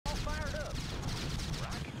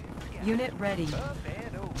Unit ready.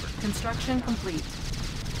 Construction complete.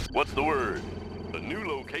 What's the word? A new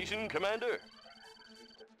location, Commander?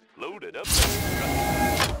 Loaded up and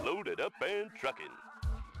trucking. Loaded up and trucking.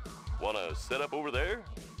 Wanna set up over there?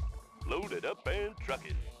 Loaded up and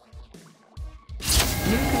trucking.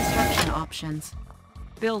 New construction options.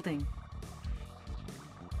 Building.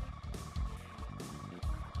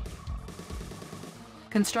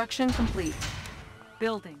 Construction complete.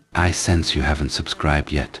 Building. I sense you haven't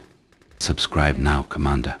subscribed yet. Subscribe now,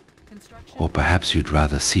 Commander. Or perhaps you'd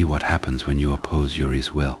rather see what happens when you oppose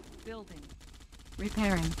Yuri's will. Building.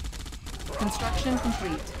 Repairing. Construction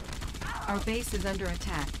complete. Our base is under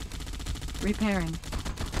attack. Repairing.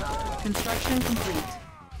 Construction complete.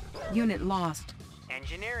 Unit lost.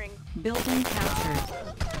 Engineering. Building captured.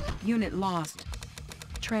 Unit lost.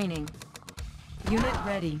 Training. Unit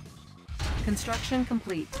ready. Construction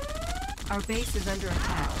complete. Our base is under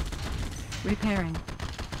attack. Repairing.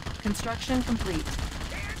 Construction complete.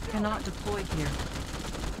 Cannot deploy here.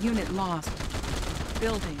 Unit lost.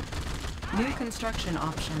 Building. New construction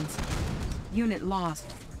options. Unit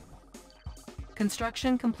lost.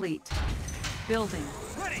 Construction complete. Building.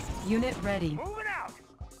 Ready. Unit ready. Moving out.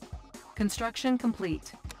 Construction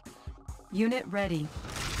complete. Unit ready.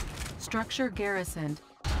 Structure garrisoned.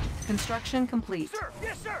 Construction complete. Sir,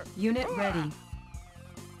 yes, sir. Unit ready.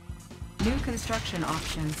 New construction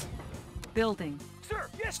options. Building. Sir,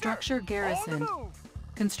 yes, Structure sir. garrisoned. On the move.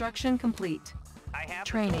 Construction complete. I have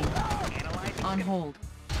Training. Analyzing. On hold.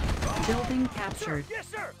 Building captured. Sir, yes,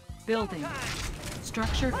 sir. Building.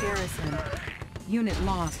 Structure garrison. Unit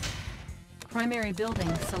lost. Primary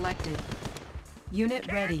building selected. Unit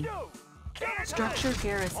ready. Structure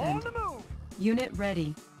garrison. On the move. Unit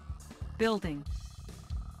ready. Building.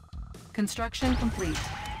 Construction complete.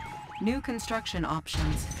 New construction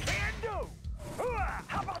options. Can do. Hooah!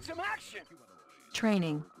 How about some action?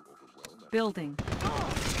 Training. Building.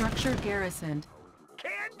 Structure garrisoned.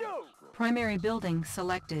 Can do. Primary building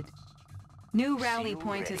selected. New rally you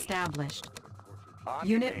point ready. established. On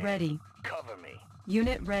Unit demand. ready. Cover me.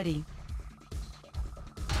 Unit ready.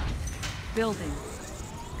 Building.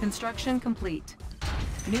 Construction complete.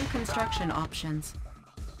 New construction options.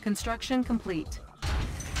 Construction complete.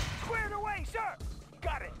 Squared away, sir.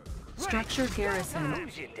 Got it. Ready. Structure garrisoned.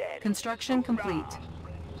 Who's your daddy? Construction complete.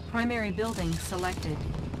 Primary building selected.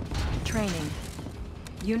 Training.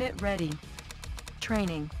 Unit ready.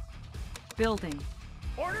 Training. Building.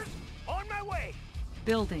 Orders on my way.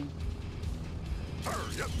 Building.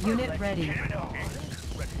 Unit ready.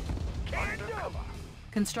 Can do.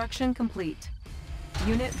 Construction complete.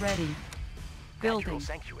 Unit ready. Building.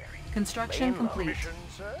 Sanctuary. Construction complete. Mission,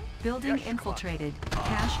 sir? Building Yes, infiltrated.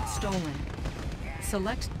 Cache stolen.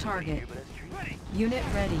 Select target. Ready. Unit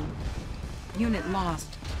ready. Unit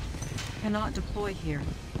lost. Cannot deploy here.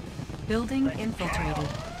 Building infiltrated.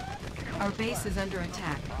 Our base is under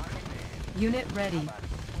attack. Unit ready.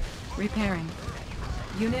 Repairing.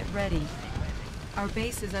 Unit ready. Our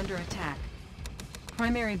base is under attack.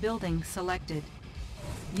 Primary building selected.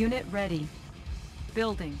 Unit ready.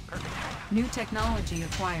 Building. New technology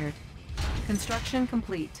acquired. Construction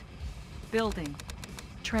complete. Building.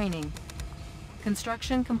 Training.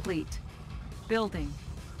 Construction complete. Building.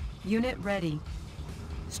 Unit ready.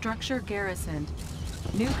 Structure garrisoned.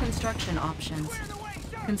 New construction options.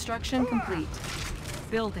 Construction complete.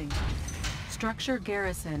 Building. Structure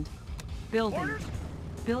garrisoned. Building.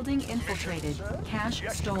 Building infiltrated. Cache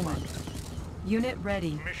stolen. Unit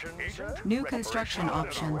ready. Mission, sir? New construction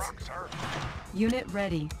options. Unit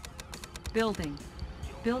ready. Building.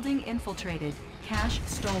 Building infiltrated. Cache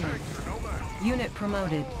stolen. Unit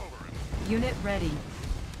promoted. Unit ready.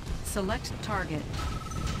 Select target.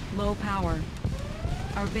 Low power.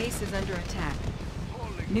 Our base is under attack.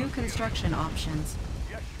 New construction options.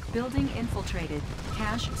 Building infiltrated.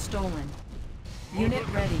 Cache stolen. Unit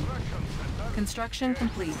ready. Construction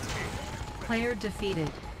complete. Player defeated.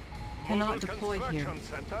 Cannot deploy here.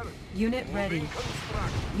 Unit ready.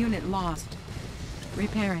 Unit lost.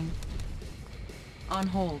 Repairing. On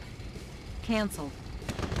hold. Cancelled.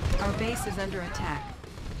 Our base is under attack.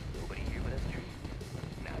 Nobody here but us true.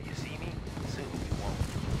 Now you see me, soon you won't.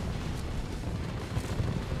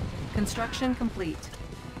 Construction complete.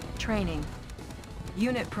 Training.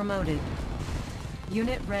 Unit promoted.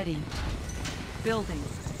 Unit ready. Building.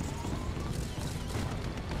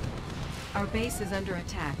 Our base is under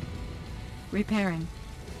attack. Repairing.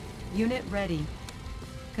 Unit ready.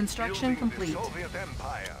 Construction complete. Soviet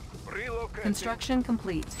Empire. Construction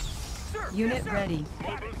complete. Unit ready.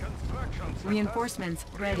 Reinforcements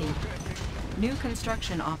ready. New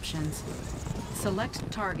construction options. Select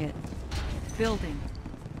target. Building.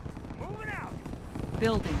 Moving out.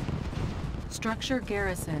 Building. Structure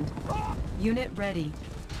garrisoned. Unit ready.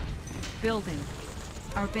 Building.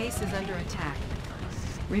 Our base is under attack.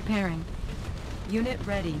 Repairing. Unit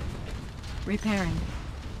ready. Repairing.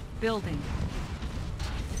 Building.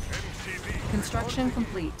 Construction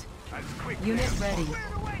complete. Unit ready.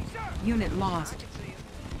 Unit lost.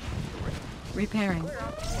 Repairing.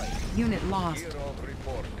 Unit lost.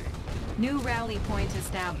 New rally point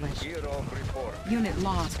established. Unit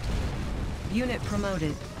lost. Unit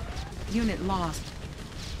promoted. Unit lost.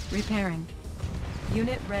 Repairing.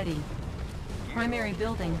 Unit ready. Primary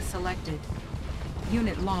building selected.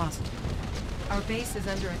 Unit lost. Our base is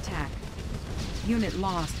under attack. Unit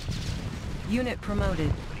lost. Unit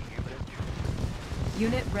promoted.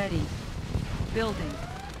 Unit ready. Building.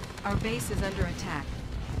 Our base is under attack.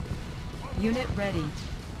 Unit ready.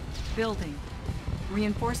 Building.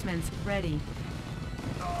 Reinforcements ready.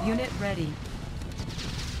 Unit ready.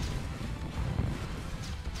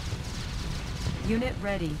 Unit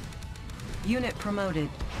ready. Unit promoted.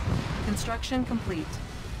 Construction complete.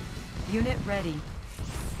 Unit ready.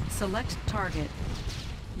 Select target.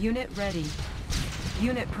 Unit ready.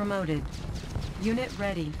 Unit promoted. Unit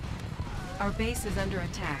ready. Our base is under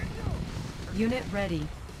attack. Unit ready.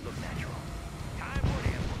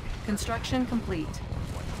 Construction complete.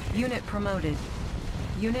 Unit promoted.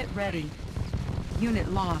 Unit ready.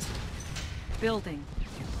 Unit lost. Building.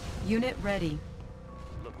 Unit ready.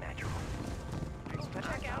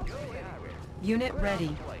 Unit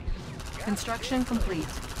ready. Construction complete.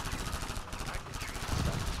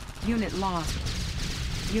 Unit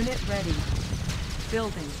lost. Unit ready.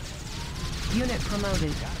 Building. Unit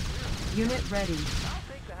promoted. Unit ready.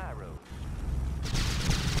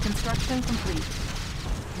 Construction complete.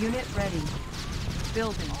 Unit ready.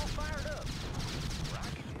 Building.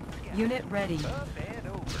 Unit ready.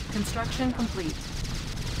 Construction complete.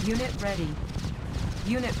 Unit ready.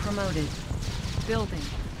 Unit promoted. Building.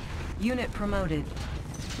 Unit promoted.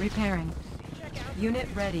 Repairing. Unit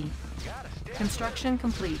ready. Construction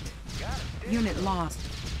complete. Unit lost.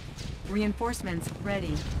 Reinforcements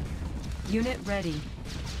ready. Unit ready.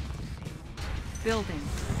 Building.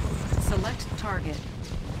 Select target.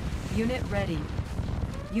 Unit ready.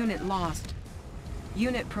 Unit lost.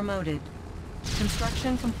 Unit promoted.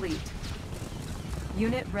 Construction complete.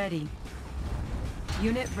 Unit ready.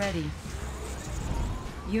 Unit ready.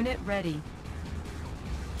 Unit ready.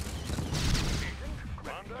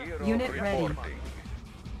 Unit ready.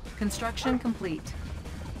 Construction complete.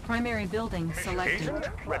 Primary building selected.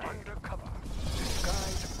 Ready.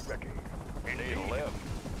 Disguise ready. Any left.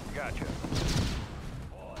 Gotcha.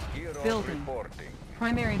 Building.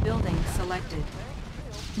 Primary building selected.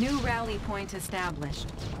 New rally point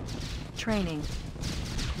established. Training.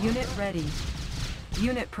 Unit ready.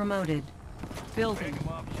 Unit promoted. Building.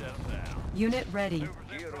 Unit ready.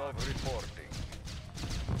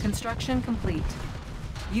 Construction complete.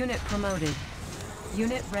 Unit promoted.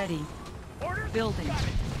 Unit ready. Building.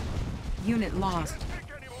 Unit lost.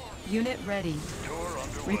 Unit ready.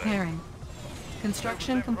 Repairing.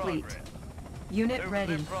 Construction complete. Unit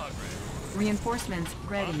ready. Reinforcements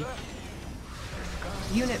ready.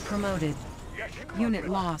 Unit promoted. Unit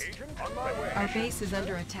lost. Our base is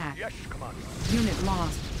under attack. Unit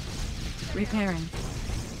lost. Repairing.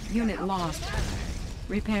 Unit lost.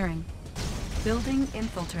 Repairing. Building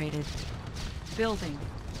infiltrated. Building.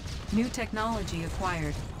 New technology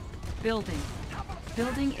acquired. Building.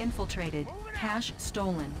 Building infiltrated. Cache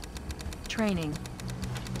stolen. Training.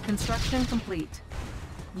 Construction complete.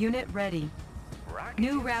 Unit ready.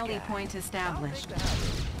 New rally point established.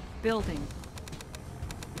 Building.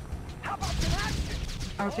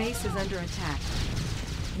 Our base is under attack.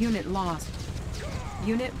 Unit lost.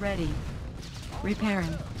 Unit ready.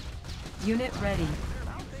 Repairing. Unit ready.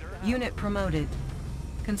 Unit promoted.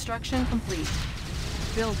 Construction complete.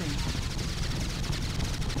 Building.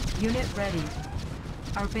 Unit ready.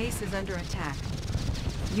 Our base is under attack.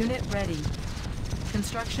 Unit ready.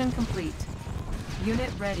 Construction complete.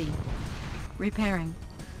 Unit ready. Repairing.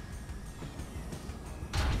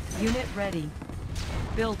 Unit ready.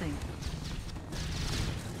 Building.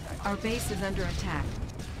 Our base is under attack.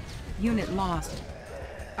 Unit lost.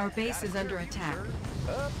 Our base is under attack.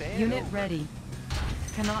 Unit ready.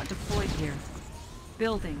 Cannot deploy here.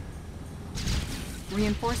 Building.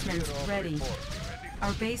 Reinforcements ready.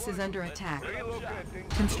 Our base is under attack.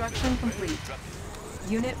 Construction complete.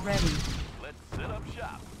 Unit ready. Let's set up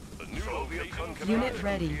shop. A new location. Unit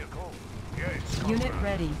ready. Unit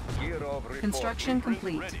ready. Construction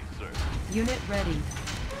complete. Ready, sir. Unit ready.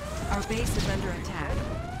 Our base is under attack.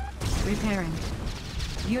 Repairing.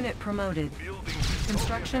 Unit promoted.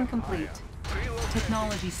 Construction complete.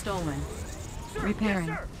 Technology stolen.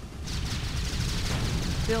 Repairing.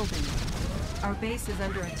 Building. Our base is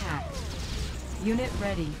under attack. Unit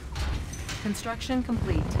ready. Construction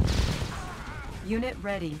complete. Unit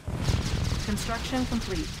ready. Construction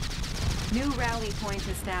complete. New rally point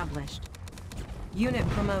established. Unit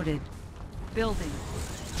promoted. Building.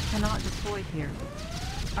 Cannot deploy here.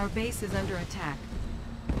 Our base is under attack.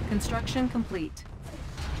 Construction complete.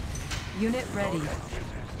 Unit ready.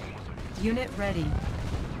 Unit ready.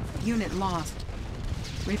 Unit lost.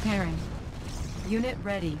 Repairing. Unit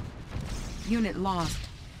ready. Unit lost.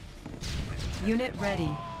 Unit ready.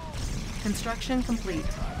 Construction complete.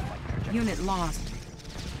 Unit lost.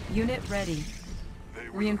 Unit ready.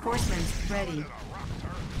 Reinforcements ready.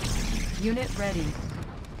 Unit ready.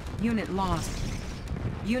 Unit lost.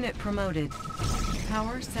 Unit promoted.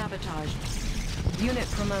 Power sabotaged. Unit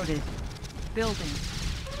promoted. Building.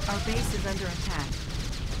 Our base is under attack.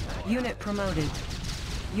 Unit promoted.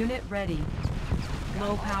 Unit ready.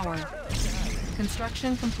 Low power.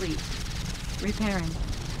 Construction complete. Repairing.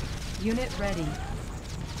 Unit ready.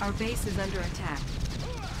 Our base is under attack.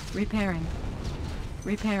 Repairing.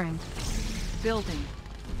 Repairing. Building.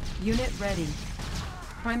 Unit ready.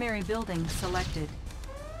 Primary building selected.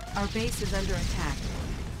 Our base is under attack.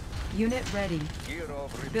 Unit ready.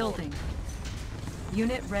 Building.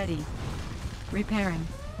 Unit ready. Repairing.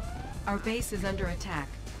 Our base is under attack.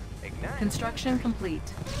 Construction complete.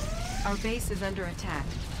 Our base is under attack.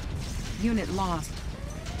 Unit lost.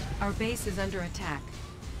 Our base is under attack.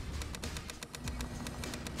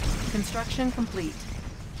 Construction complete.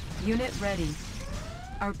 Unit ready.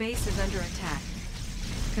 Our base is under attack.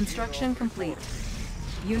 Construction complete.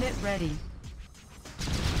 Unit ready.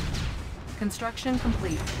 Construction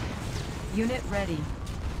complete. Unit ready.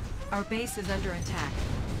 Our base is under attack.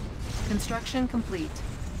 Construction complete.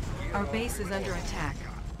 Our base is under attack.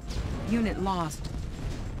 Unit lost.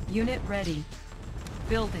 Unit ready.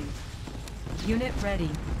 Building. Unit ready.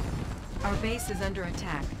 Our base is under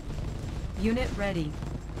attack. Unit ready.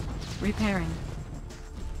 Repairing.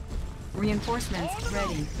 Reinforcements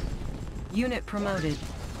ready. Unit promoted.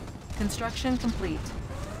 Construction complete.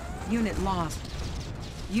 Unit lost.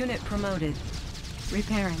 Unit promoted.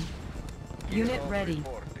 Repairing. Unit ready.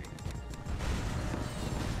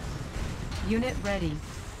 Unit ready.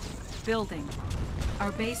 Building.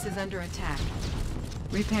 Our base is under attack.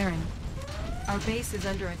 Repairing. Our base is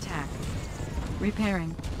under attack.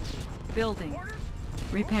 Repairing. Building.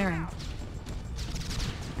 Repairing.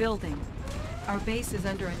 Building. Our base is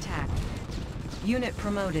under attack. Unit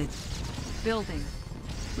promoted. Building.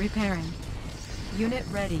 Repairing. Unit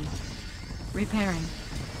ready. Repairing.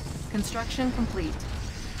 Construction complete.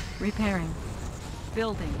 Repairing.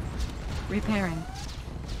 Building. Repairing.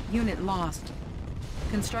 Unit lost.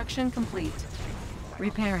 Construction complete.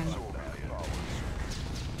 Repairing.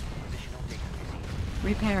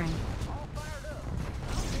 Repairing.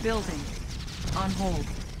 Building. On hold.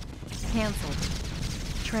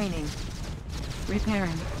 Cancelled. Training.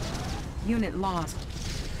 Repairing. Unit lost.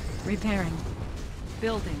 Repairing.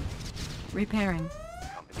 Building. Repairing.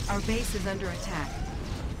 Our base is under attack.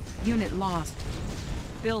 Unit lost.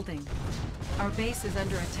 Building. Our base is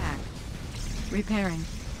under attack. Repairing.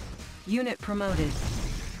 Unit promoted.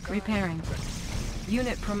 Repairing.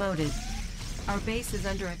 Unit promoted. Our base is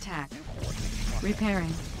under attack.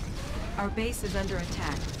 Repairing. Our base is under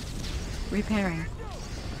attack. Repairing.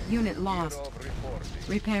 Unit lost.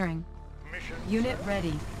 Repairing. Unit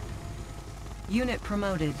ready. Unit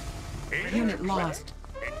promoted. Unit lost.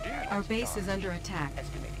 Our base is under attack.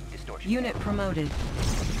 Unit promoted.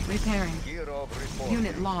 Repairing.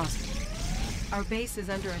 Unit lost. Our base is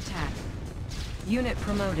under attack. Unit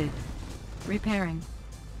promoted. Repairing.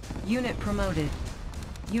 Unit promoted.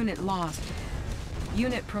 Unit lost.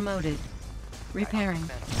 Unit promoted. Repairing.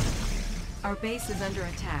 Our base is under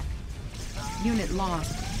attack. Unit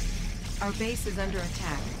lost. Our base is under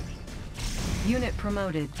attack. Unit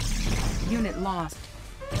promoted. Unit lost.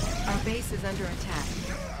 Our base is under attack.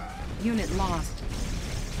 Unit lost.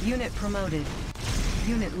 Unit promoted.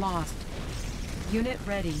 Unit lost. Unit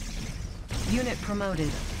ready. Unit promoted.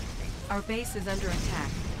 Our base is under attack.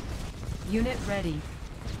 Unit ready.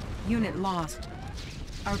 Unit lost.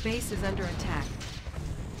 Our base is under attack.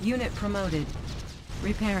 Unit promoted.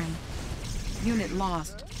 Repairing. Unit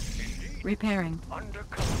lost. Repairing.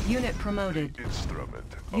 Unit promoted.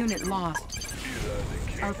 Unit lost.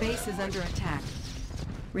 Our base is under attack.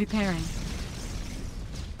 Repairing.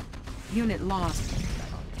 Unit lost.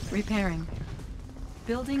 Repairing.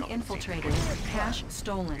 Building infiltrated. Cache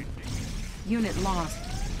stolen. Unit lost.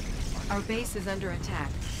 Our base is under attack.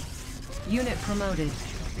 Unit promoted.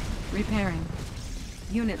 Repairing.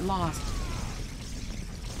 Unit lost.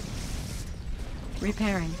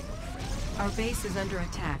 Repairing. Our base is under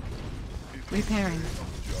attack. Repairing.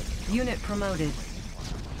 Unit promoted.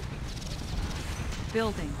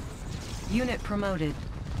 Building. Unit promoted.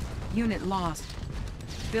 Unit lost.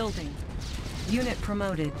 Building. Unit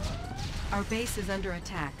promoted. Our base is under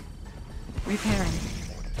attack. Repairing.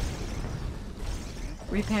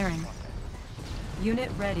 Repairing. Unit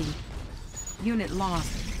ready. Unit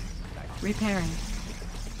lost. Repairing.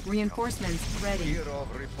 Reinforcements ready.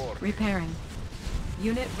 Repairing.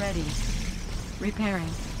 Unit ready. Repairing.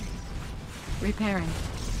 Repairing.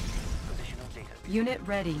 Unit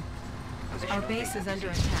ready. Our base is under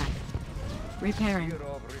attack. Repairing.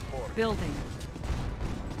 Building.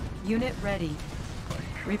 Unit ready.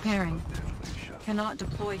 Repairing. Cannot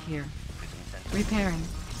deploy here. Repairing.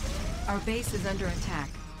 Our base is under attack.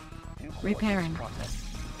 Repairing.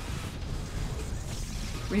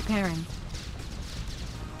 Repairing.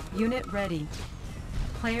 Unit ready.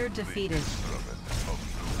 Player defeated.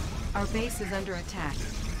 Our base is under attack.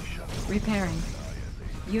 Repairing.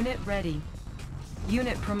 Unit ready.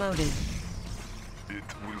 Unit promoted. It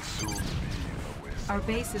will soon be a waste. Our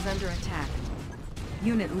base is under attack.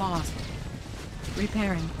 Unit lost.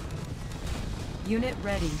 Repairing. Unit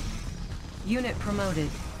ready. Unit promoted.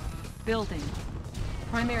 Building.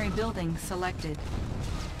 Primary building selected.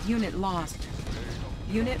 Unit lost.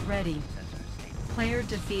 Unit ready. Player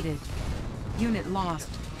defeated. Unit lost.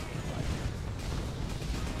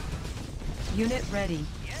 Unit ready.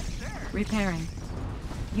 Repairing.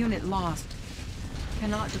 Unit lost.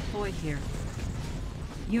 Cannot deploy here.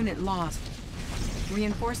 Unit lost.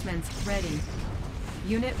 Reinforcements ready.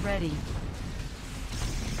 Unit ready.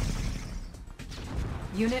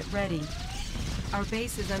 Unit ready. Our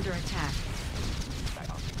base is under attack.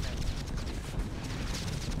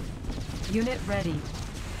 Unit ready.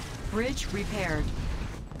 Bridge repaired.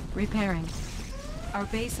 Repairing. Our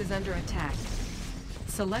base is under attack.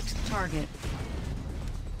 Select target.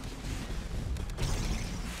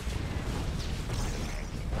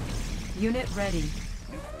 Unit ready.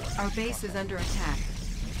 Our base is under attack.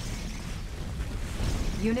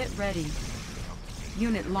 Unit ready.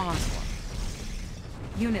 Unit lost.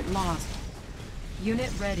 Unit lost.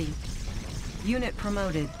 Unit ready. Unit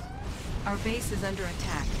promoted. Our base is under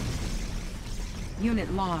attack.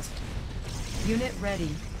 Unit lost. Unit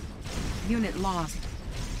ready. Unit lost.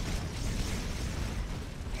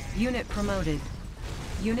 Unit promoted.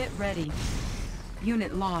 Unit ready.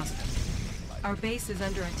 Unit lost. Our base is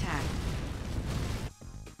under attack.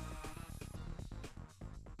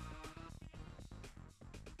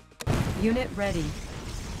 Unit ready.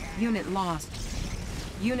 Unit lost.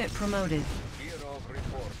 Unit promoted.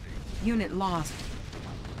 Unit lost.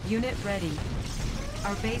 Unit ready.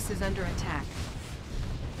 Our base is under attack.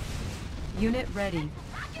 Unit ready.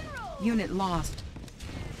 Unit lost.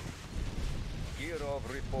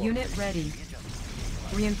 Unit ready.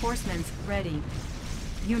 Reinforcements ready.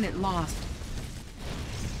 Unit lost.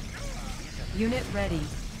 Unit ready.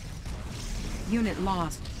 Unit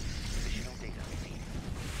lost.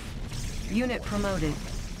 Unit promoted.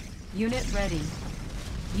 Unit ready.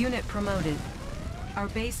 Unit promoted. Our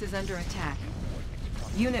base is under attack.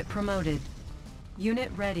 Unit promoted.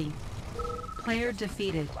 Unit ready. Player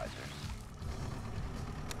defeated.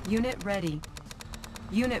 Unit ready.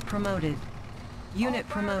 Unit promoted. Unit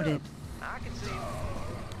promoted.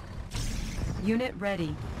 Unit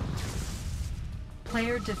ready.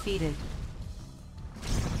 Player defeated.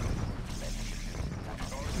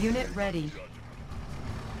 Unit ready.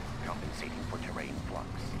 Compensating for terrain flux.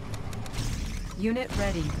 Unit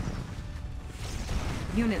ready.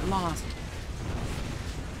 Unit lost.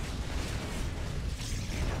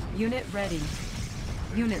 Unit ready.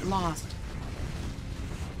 Unit lost.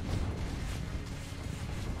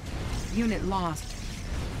 Unit lost.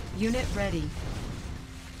 Unit ready.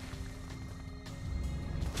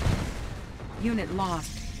 Unit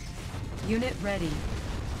lost. Unit ready.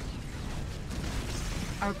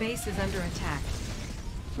 Our base is under attack.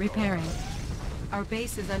 Repairing. Our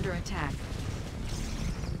base is under attack.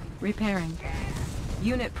 Repairing.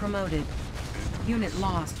 Unit promoted. Unit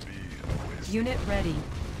lost. Unit ready.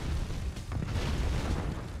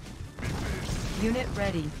 Unit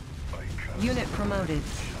ready. Unit promoted.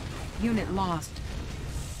 Unit lost.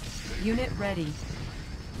 Unit ready.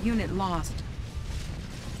 Unit lost.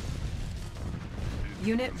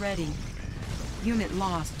 Unit ready. Unit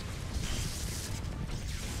lost.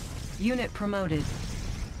 Unit promoted.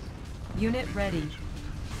 Unit ready.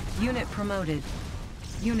 Unit promoted.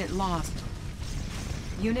 Unit lost.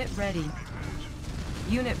 Unit ready.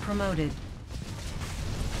 Unit promoted.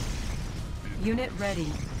 Unit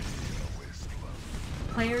ready.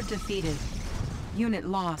 Player defeated. Unit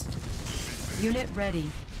lost. Unit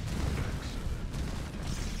ready.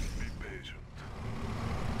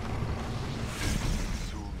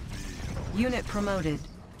 Unit promoted.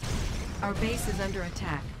 Our base is under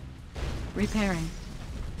attack. Repairing.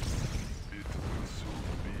 It will soon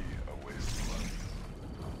be a wasteland.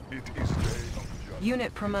 It is day of judgment.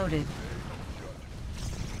 Unit promoted.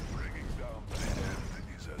 Bringing down the end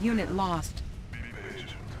is at Unit lost. Be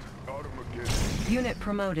patient. Armageddon Unit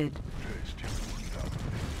promoted. faced you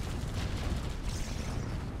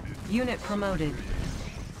undoubtedly. Unit promoted. The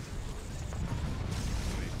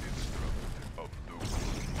instrument of doom.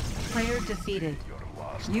 Player defeated. Your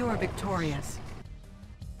last You are victorious.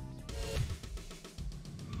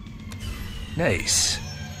 Nice.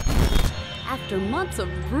 After months of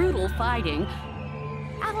brutal fighting,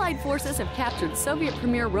 Allied forces have captured Soviet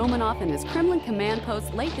Premier Romanov and his Kremlin command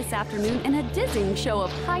post late this afternoon in a dizzying show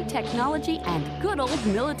of high technology and good old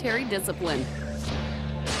military discipline.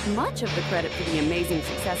 Much of the credit for the amazing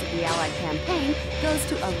success of the Allied campaign goes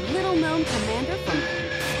to a little-known commander from